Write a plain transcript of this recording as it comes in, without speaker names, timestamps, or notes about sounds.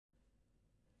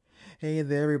Hey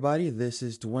there, everybody. This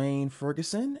is Dwayne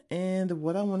Ferguson, and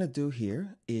what I want to do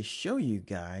here is show you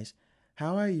guys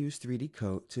how I use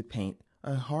 3D-Coat to paint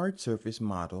a hard surface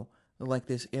model like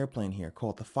this airplane here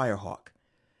called the Firehawk.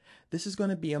 This is going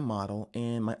to be a model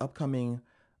in my upcoming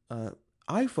uh,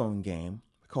 iPhone game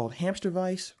called Hamster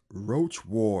Vice Roach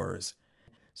Wars.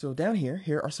 So down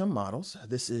here are some models.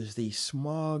 This is the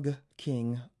Smog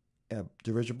King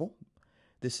dirigible.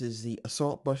 This is the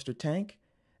Assault Buster tank,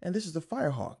 and this is the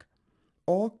Firehawk,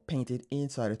 all painted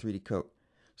inside a 3D-Coat.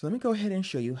 So let me go ahead and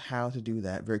show you how to do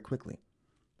that very quickly.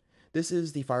 This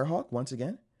is the Firehawk, once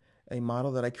again, a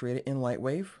model that I created in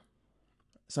Lightwave.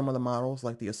 Some of the models,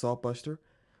 like the Assault Buster,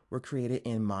 were created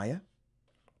in Maya.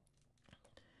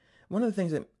 One of the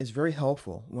things that is very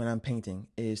helpful when I'm painting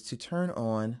is to turn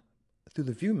on, through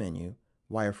the View menu,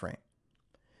 Wireframe.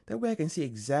 That way I can see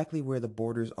exactly where the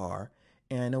borders are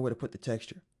and I know where to put the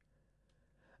texture.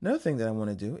 Another thing that I want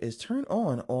to do is turn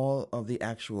on all of the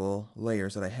actual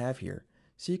layers that I have here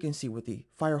so you can see what the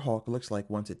Firehawk looks like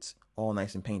once it's all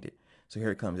nice and painted. So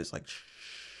here it comes. It's like,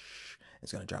 shh,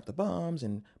 it's going to drop the bombs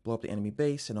and blow up the enemy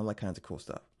base and all that kinds of cool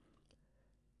stuff.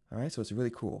 All right, so it's really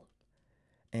cool.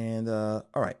 And all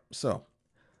right, so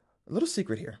a little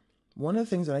secret here. One of the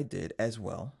things that I did as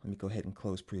well, let me go ahead and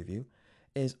close preview,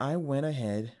 is I went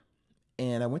ahead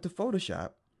and I went to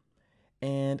Photoshop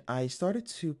and I started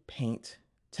to paint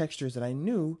textures that I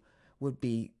knew would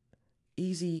be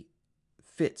easy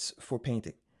fits for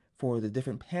painting for the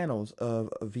different panels of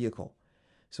a vehicle.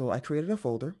 So I created a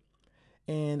folder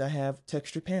and I have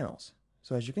texture panels.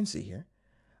 So as you can see here,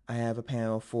 I have a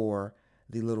panel for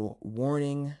the little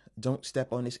warning, don't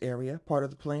step on this area part of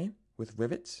the plane with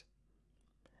rivets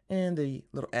and the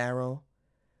little arrow.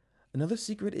 Another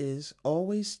secret is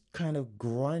always kind of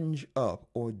grunge up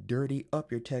or dirty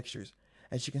up your textures.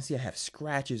 As you can see, I have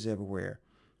scratches everywhere.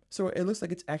 So it looks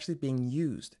like it's actually being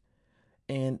used.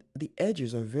 And the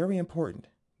edges are very important.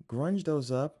 Grunge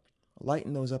those up,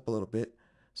 lighten those up a little bit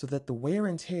so that the wear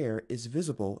and tear is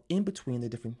visible in between the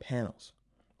different panels.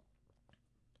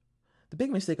 The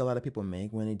big mistake a lot of people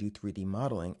make when they do 3D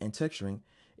modeling and texturing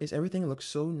is everything looks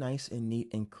so nice and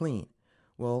neat and clean.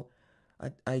 Well,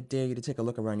 I dare you to take a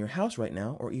look around your house right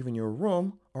now, or even your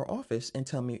room or office, and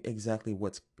tell me exactly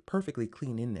what's perfectly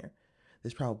clean in there.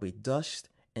 There's probably dust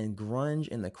and grunge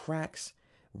in the cracks,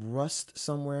 rust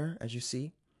somewhere, as you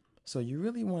see. So you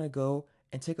really want to go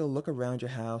and take a look around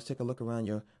your house, take a look around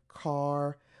your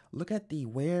car, look at the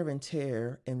wear and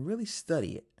tear, and really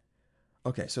study it.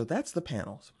 Okay, so that's the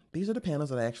panels. These are the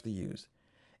panels that I actually used.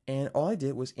 And all I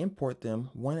did was import them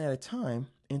one at a time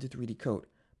into 3D-Coat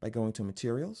by going to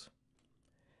Materials.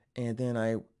 And then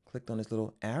I clicked on this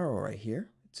little arrow right here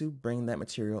to bring that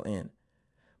material in.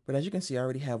 But as you can see, I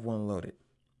already have one loaded.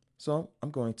 So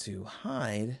I'm going to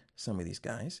hide some of these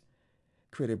guys,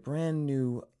 create a brand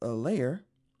new layer,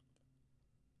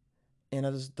 and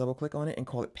I'll just double click on it and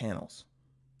call it Panels.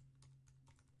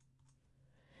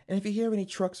 And if you hear any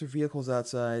trucks or vehicles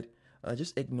outside,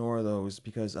 just ignore those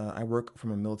because I work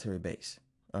from a military base.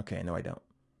 Okay, no I don't.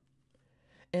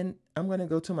 And I'm going to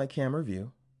go to my camera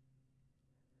view,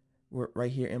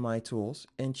 right here in my tools,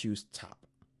 and choose Top.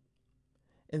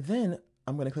 And then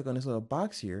I'm going to click on this little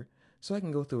box here so I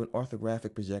can go through an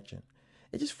orthographic projection.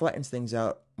 It just flattens things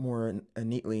out more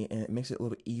neatly and it makes it a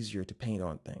little easier to paint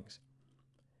on things.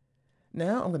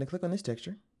 Now I'm going to click on this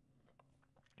texture,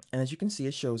 and as you can see,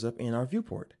 it shows up in our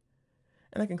viewport.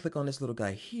 And I can click on this little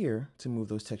guy here to move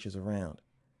those textures around.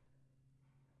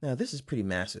 Now this is pretty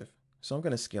massive, so I'm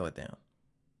going to scale it down.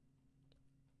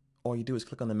 All you do is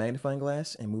click on the magnifying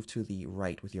glass and move to the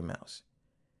right with your mouse.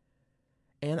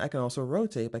 And I can also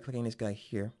rotate by clicking this guy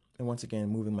here, and once again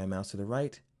moving my mouse to the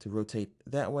right to rotate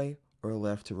that way, or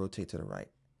left to rotate to the right.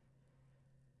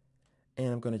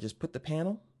 And I'm going to just put the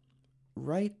panel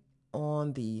right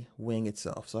on the wing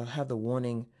itself. So I have the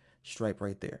warning stripe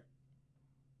right there.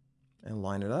 And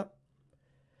line it up.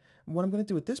 What I'm going to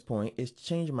do at this point is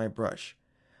change my brush.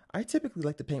 I typically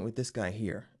like to paint with this guy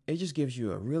here. It just gives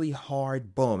you a really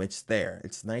hard boom. It's there.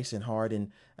 It's nice and hard,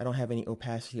 and I don't have any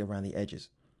opacity around the edges.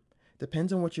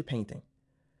 Depends on what you're painting.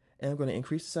 And I'm going to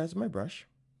increase the size of my brush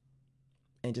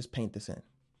and just paint this in.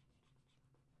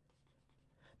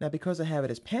 Now because I have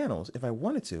it as panels, if I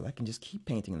wanted to, I can just keep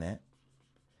painting that,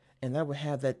 and that would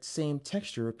have that same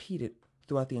texture repeated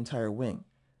throughout the entire wing,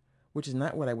 which is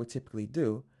not what I would typically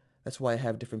do. That's why I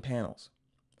have different panels.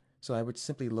 So I would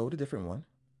simply load a different one,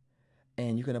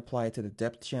 and you can apply it to the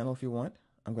depth channel if you want.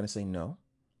 I'm going to say no,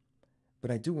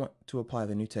 but I do want to apply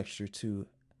the new texture to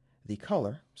the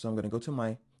color. So I'm going to go to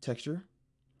my texture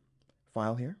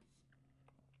file here,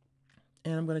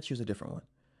 and I'm going to choose a different one.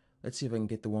 Let's see if I can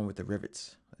get the one with the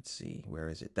rivets. Let's see, where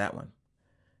is it? That one.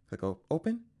 Click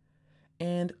open,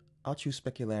 and I'll choose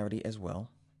specularity as well.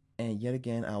 And yet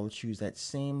again, I will choose that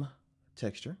same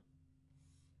texture.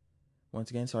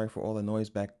 Once again, sorry for all the noise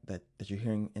back that you're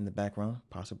hearing in the background,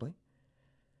 possibly.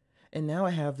 And now I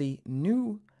have the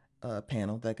new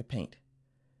panel that I could paint.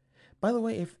 By the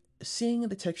way, if seeing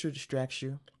the texture distracts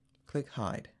you, click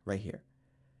hide right here.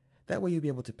 That way you'll be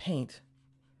able to paint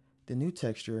the new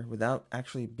texture without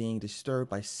actually being disturbed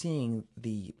by seeing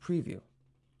the preview.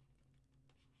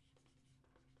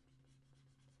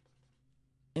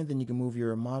 And then you can move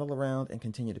your model around and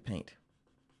continue to paint.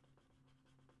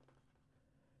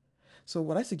 So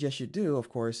what I suggest you do, of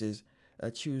course, is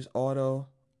choose auto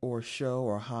or show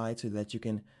or hide so that you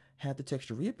can have the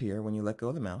texture reappear when you let go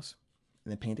of the mouse,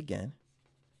 and then paint again,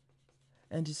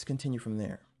 and just continue from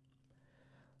there.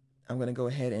 I'm going to go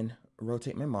ahead and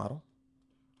rotate my model,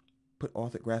 put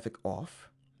orthographic off,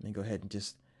 and then go ahead and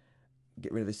just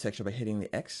get rid of this texture by hitting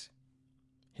the X,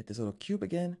 hit this little cube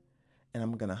again, and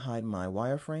I'm going to hide my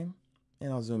wireframe,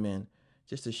 and I'll zoom in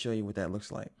just to show you what that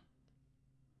looks like.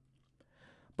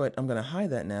 But I'm going to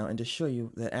hide that now and just show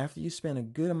you that after you spend a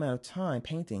good amount of time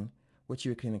painting, what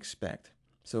you can expect.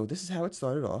 So this is how it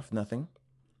started off, nothing.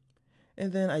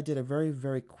 And then I did a very,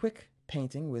 very quick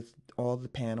painting with all the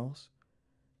panels.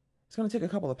 It's going to take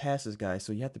a couple of passes, guys,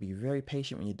 so you have to be very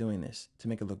patient when you're doing this to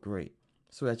make it look great.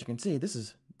 So as you can see, this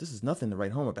is nothing to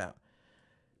write home about.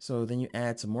 So then you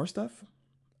add some more stuff.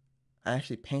 I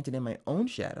actually painted in my own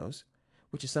shadows,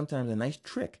 which is sometimes a nice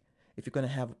trick if you're going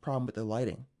to have a problem with the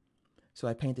lighting. So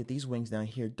I painted these wings down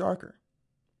here darker,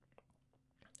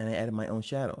 and I added my own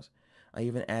shadows. I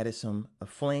even added some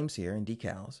flames here and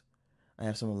decals. I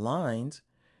have some lines,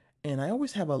 and I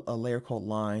always have a layer called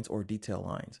lines or detail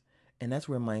lines, and that's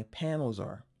where my panels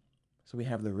are. So we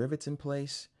have the rivets in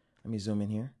place. Let me zoom in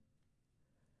here.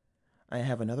 I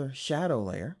have another shadow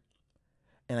layer,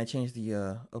 and I changed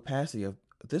the opacity of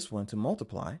this one to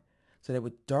multiply so that it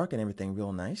would darken everything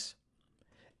real nice.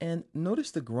 And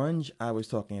notice the grunge I was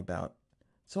talking about.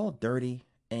 It's all dirty,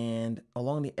 and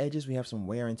along the edges we have some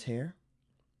wear and tear.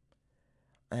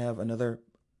 I have another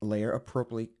layer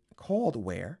appropriately called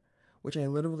wear, which I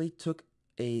literally took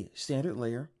a standard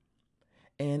layer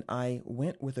and I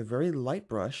went with a very light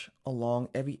brush along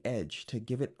every edge to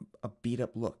give it a beat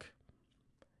up look.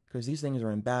 Because these things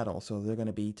are in battle, so they're going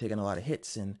to be taking a lot of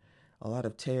hits and a lot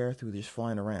of tear through just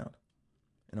flying around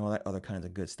and all that other kinds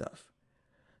of good stuff.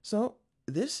 So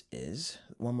this is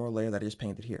one more layer that I just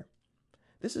painted here.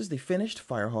 This is the finished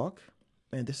Firehawk,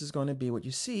 and this is going to be what you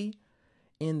see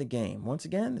in the game. Once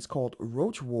again, it's called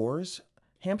Roach Wars,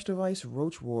 Hamster Vice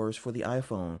Roach Wars for the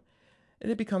iPhone.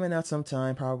 It'll be coming out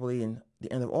sometime, probably in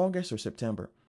the end of August or September.